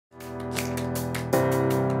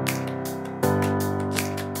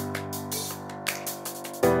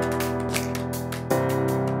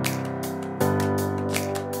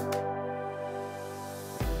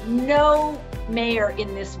No mayor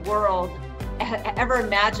in this world ever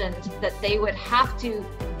imagined that they would have to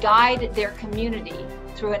guide their community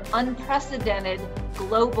through an unprecedented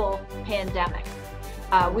global pandemic.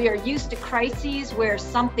 We are used to crises where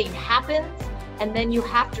something happens and then you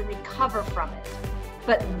have to recover from it.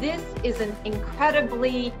 But this is an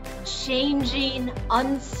incredibly changing,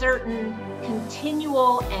 uncertain,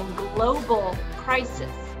 continual, and global crisis.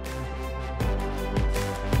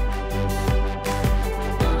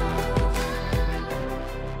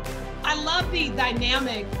 I love the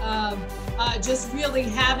dynamic of just really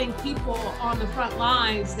having people on the front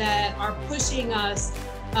lines that are pushing us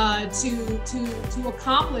to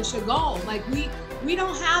accomplish a goal. Like we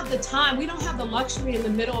don't have the time, we don't have the luxury in the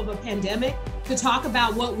middle of a pandemic to talk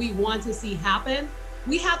about what we want to see happen.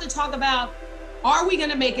 We have to talk about, are we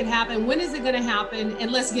gonna make it happen? When is it gonna happen?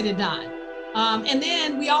 And let's get it done. And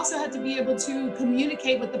then we also have to be able to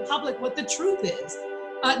communicate with the public what the truth is.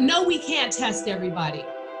 No, we can't test everybody,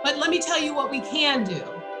 but let me tell you what we can do.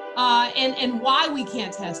 And why we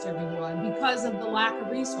can't test everyone, because of the lack of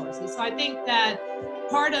resources. So I think that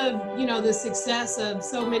part of the success of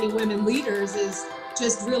so many women leaders is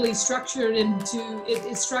just really structured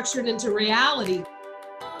into reality.